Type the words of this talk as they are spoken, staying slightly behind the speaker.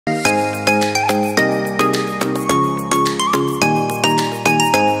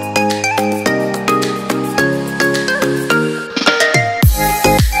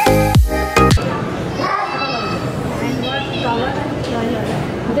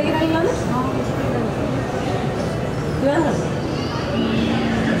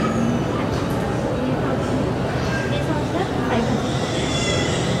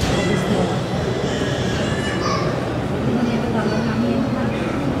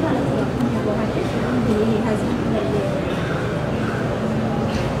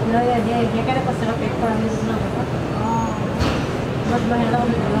Dia kan pas serap ekor ni semua apa? Buat bahan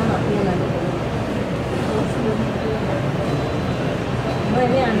lawan nak dia lagi.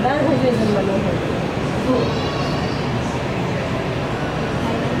 Ini anda saja yang malu.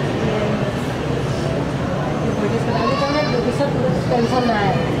 Jadi sekarang kan dia bisa terus tension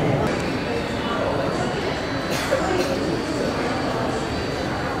naik.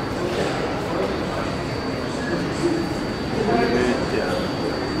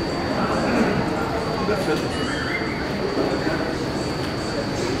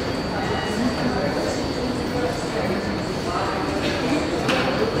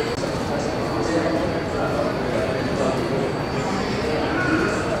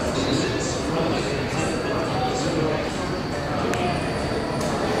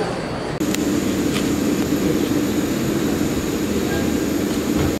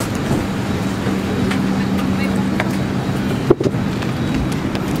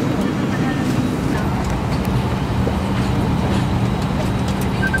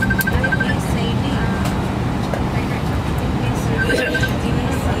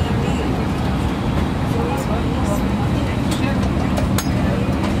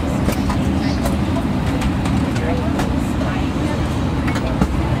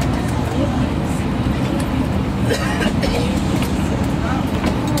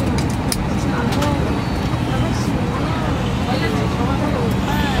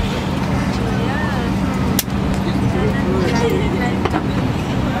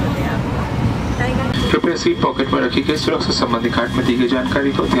 कृपया seat pocket में रखी गई सुरक्षा संबंधी card में दी गई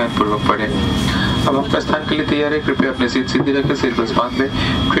जानकारी को ध्यानपूर्वक पढ़ें। अब हम प्रस्थान के लिए तैयार है। कृपया अपनी सीट सीधी रखें, सीट बेल्ट बांध लें,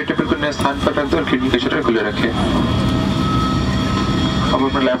 ट्रे टेबल को नए स्थान पर रख दें और खिड़की के शटर खुले रखें। अब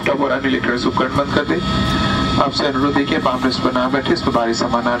अपना लैपटॉप और अन्य इलेक्ट्रॉनिक उपकरण बंद कर दें। आपसे अनुरोध है कि आप आर्मरेस्ट पर ना बैठे, इसमें भारी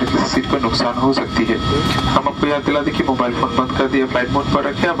सामान आ रहे, किसी सीट पर नुकसान हो सकती है। हम आपको याद दिला दें कि मोबाइल फोन बंद कर दिए, फ्लाइट मोड पर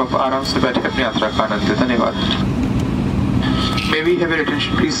रखें। अब आप आराम से बैठे अपनी यात्रा का आनंद लें। धन्यवाद। May we have your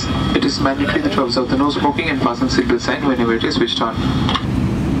attention, please? It is mandatory that you observe the no smoking and fasten seatbelt sign whenever it is switched on.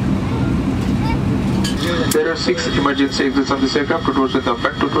 There are 6 emergency exits on this aircraft: 2 doors at the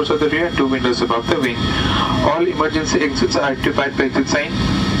front, 2 doors at the rear, and 2 windows above the wing. All emergency exits are identified by exit sign.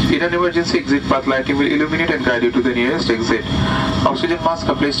 In an emergency exit, path lighting will illuminate and guide you to the nearest exit. Oxygen masks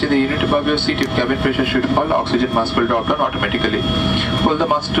are placed in the unit above your seat. If cabin pressure should fall, oxygen mask will drop down automatically. Pull the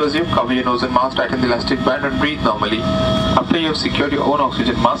mask towards you, cover your nose and mouth, tighten the elastic band, and breathe normally. After you have secured your own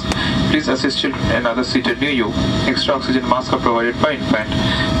oxygen mask, please assist children and others seated near you. Extra oxygen masks are provided by infant.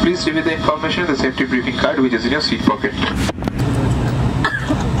 Please review the information in the safety briefing card, which is in your seat pocket.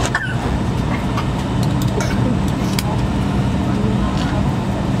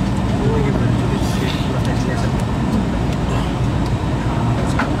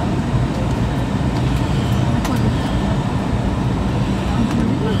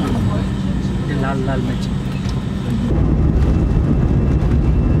 लाल मिर्च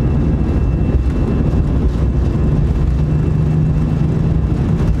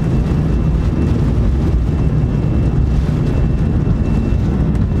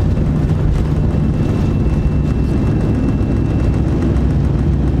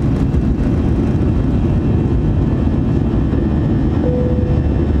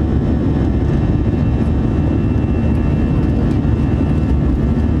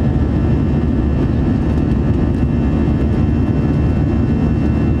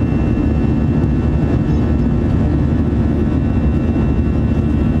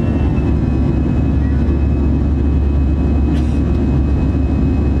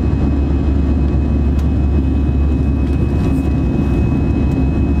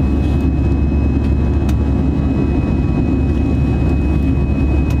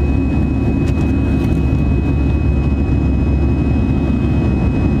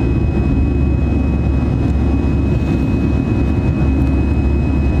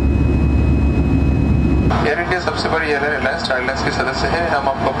सबसे बड़ी air Allianz airlines के सदस्य हैं। हम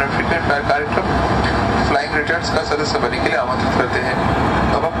आपको अपने frequent flyer कार्यक्रम फ्लाइंग रिटर्न्स का सदस्य बनने के लिए आमंत्रित करते हैं।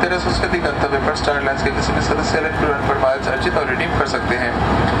 अब आप 1300 से अधिक गंतव्य पर स्टार एयरलाइंस के किसी भी सदस्य एयरलाइन प्रोग्राम पर माइल्स अर्जित और रिडीम कर सकते हैं।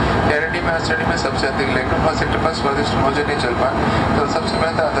 एयर इंडिया में हर श्रेणी में सबसे अधिक लेगरूम, हर सेक्टर पर स्वादिष्ट भोजन या जलपान तथा सबसे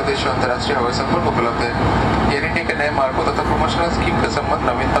बेहतर अंतर्देशीय और अंतर्राष्ट्रीय हवाई संपर्क उपलब्ध है। एयर इंडिया के नए मार्गों तथा प्रमोशनल स्कीम के संबंध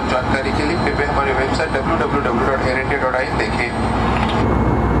नवीनतम जानकारी के लिए कृपया हमारी वेबसाइट www.airindia.in देखें।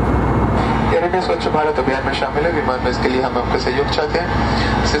 इंडिया स्वच्छ भारत अभियान में शामिल है विमान में। इसके लिए हम आपका सहयोग चाहते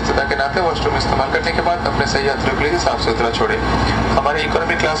हैं। शिष्टता के नाते वॉशरूम इस्तेमाल करने के बाद अपने सही यात्रियों के लिए साफ सुथरा छोड़े। हमारे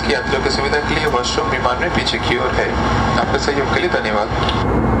इकोनॉमी क्लास की यात्रियों की सुविधा के लिए वॉशरूम विमान में पीछे की ओर है। आपके सहयोग के लिए धन्यवाद।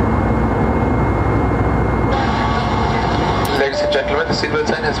 Ladies and gentlemen, the seatbelt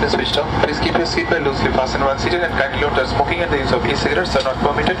sign has been switched off. Please keep your seatbelt loosely fastened while seated and kindly note that smoking and the use of e-cigarettes are not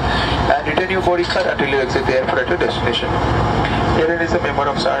permitted, and retain your boarding card until you exit the airport at your destination. Air India is a member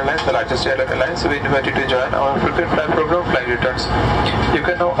of Star Alliance, the largest airline alliance. We invite you to join our frequent flyer program, Flying Returns. You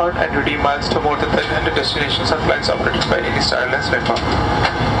can now earn and redeem miles to more than 1,300 destinations on flights operated by any Star Alliance member.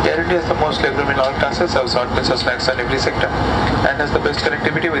 Air India is the most legroom in all classes, serves hot meals or snacks on every sector, and has the best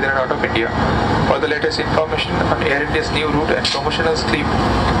connectivity within and out of India. For the latest information on Air India's new route and promotional scheme,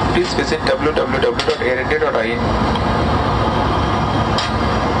 please visit www.airindia.in.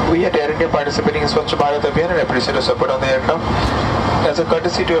 We at Air India participating in Swachh Bharat Abhiyan and appreciate your support on the aircraft. As a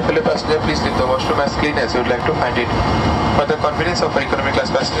courtesy to your fellow passenger, please leave the washroom as clean as you would like to find it. For the convenience of our economy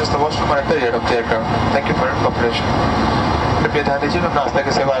class passengers, the washroom are at the rear of the aircraft. Thank you for your cooperation. कृपया ध्यान दीजिए, हम नाश्ता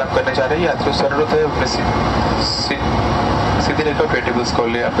की सेवा आरंभ करने जा रहे हैं। यात्रियों से अनुरोध है अपने सीधी रेखा पे टेबल्स खोल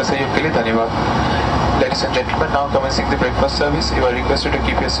लें। आपके सहयोग के लिए धन्यवाद। Ladies and gentlemen, now commencing the breakfast service, you are requested to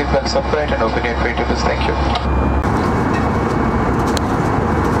keep your seat belts upright and open your tray tables. Thank you.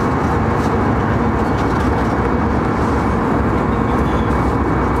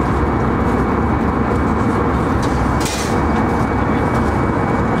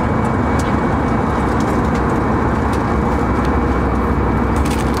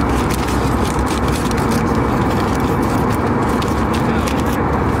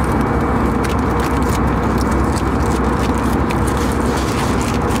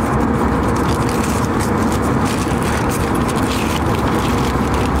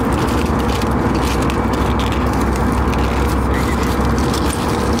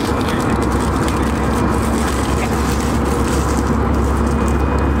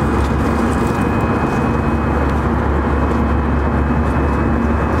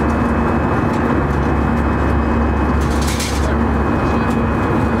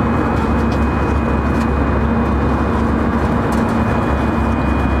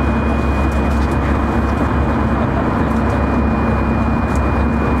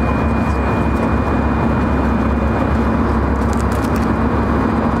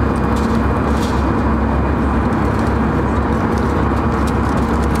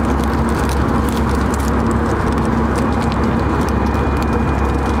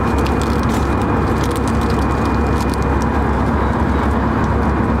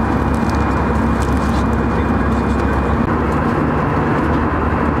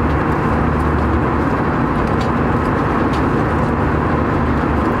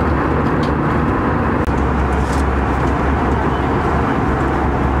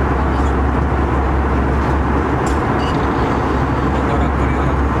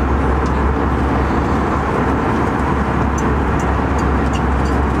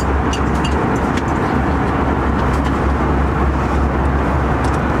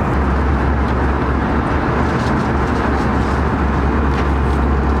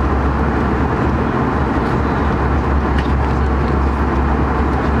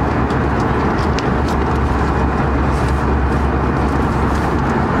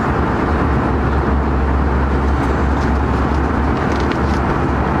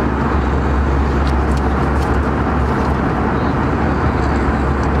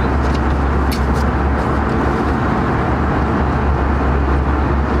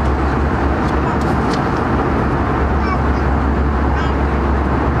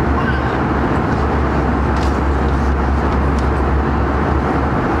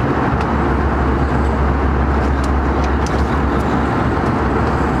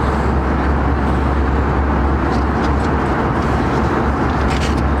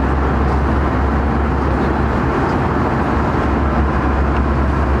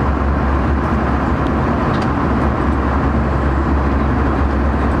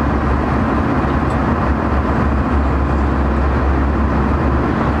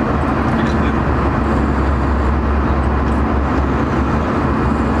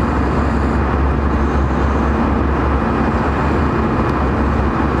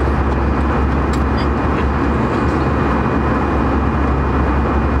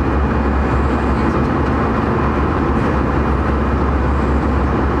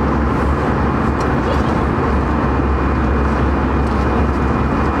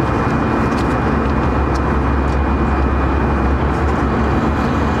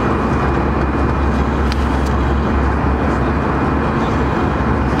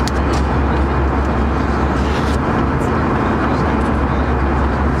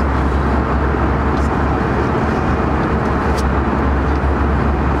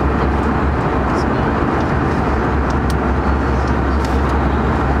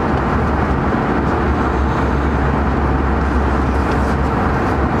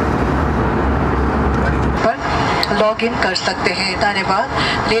 Log in कर सकते हैं। धन्यवाद।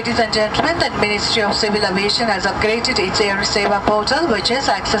 Ladies and gentlemen, the Ministry of Civil Aviation has upgraded its Air Seva portal, which is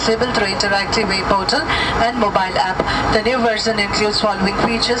accessible through interactive web portal and mobile app. The new version includes following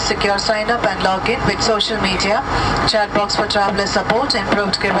features: secure sign-up and login with social media, chat box for traveler support,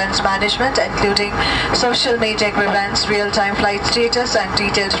 improved grievance management, including social media grievance, real-time flight status, and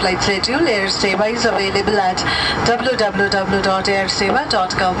detailed flight schedule. Air Seva is available at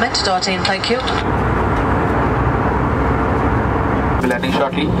www.airseva.government.in. Thank you. Landing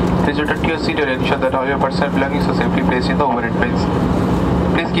shortly. Please return to your seat and ensure that all your personal belongings are safely placed in the overhead bins.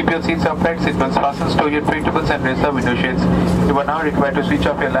 Please keep your seats upright, seatbelts fastened, store your printables and raise the window shades. You are now required to switch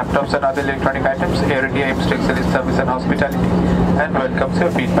off your laptops and other electronic items. Air India aims to excel in service and hospitality and welcomes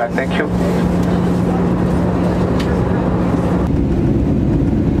your feedback. Thank you.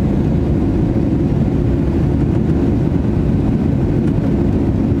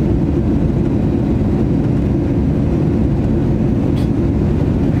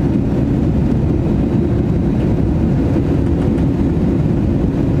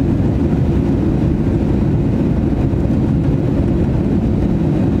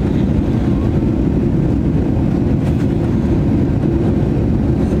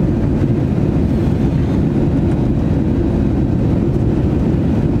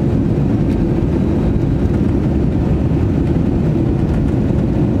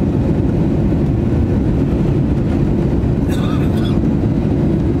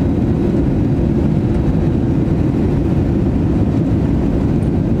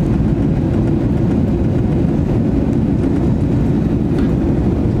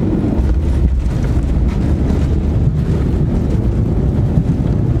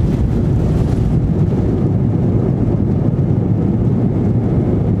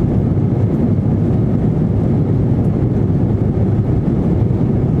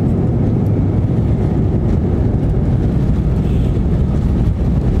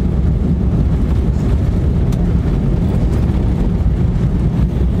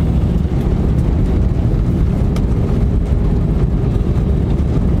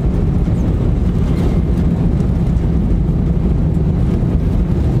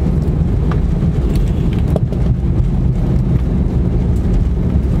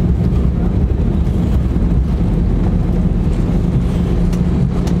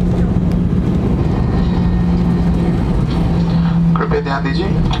 ध्यान दीजिए।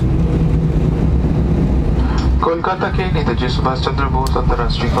 कोलकाता के नेताजी सुभाष चंद्र बोस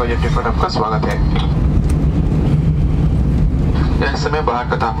अंतर्राष्ट्रीय हवाई अड्डे पर आपका स्वागत है। इस समय बाहर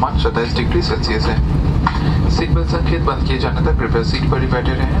का तापमान 27 डिग्री सेल्सियस है। सीट बेल्ट संकेत बंद किए जाने तक कृपया सीट पर ही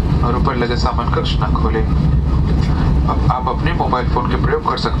बैठे रहें और ऊपर लगे सामान कक्ष न खोलें। अब आप अपने मोबाइल फोन के प्रयोग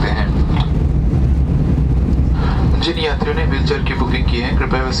कर सकते हैं। जिन यात्रियों ने व्हीलचेयर की बुकिंग की है,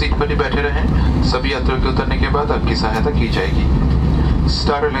 कृपया वे सीट पर ही बैठे रहें। सभी यात्रियों के उतरने के बाद आपकी सहायता की जाएगी।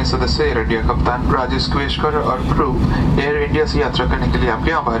 स्टार एयरलाइन सदस्य एयर इंडिया कप्तान राजेश कुएशकर और क्रू एयर इंडिया से यात्रा करने के लिए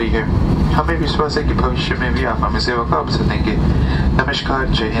आपके आभारी है। हमें विश्वास है कि भविष्य में भी आप हमें सेवा का अवसर देंगे। नमस्कार,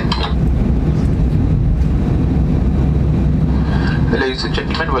 जय Hind. Ladies and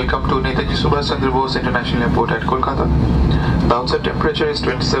gentlemen, welcome to Netaji Subhash Chandra Bose International Airport at Kolkata. The outside temperature is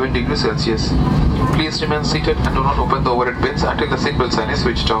 27 degrees Celsius. Please remain seated and do not open the overhead bins until the seatbelt sign is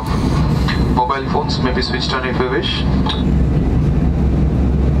switched off. Mobile phones may be switched on if you wish.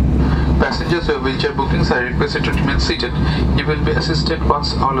 Passengers who have wheelchair bookings are requested to remain seated. You will be assisted once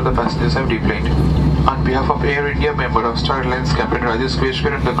all other passengers have deplaned. On behalf of Air India, member of Star Alliance, Captain Rajesh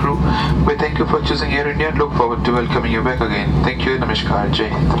Kueshkar and the crew, we thank you for choosing Air India and look forward to welcoming you back again. Thank you. Namaskar. Jai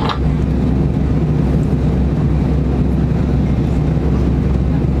Hind.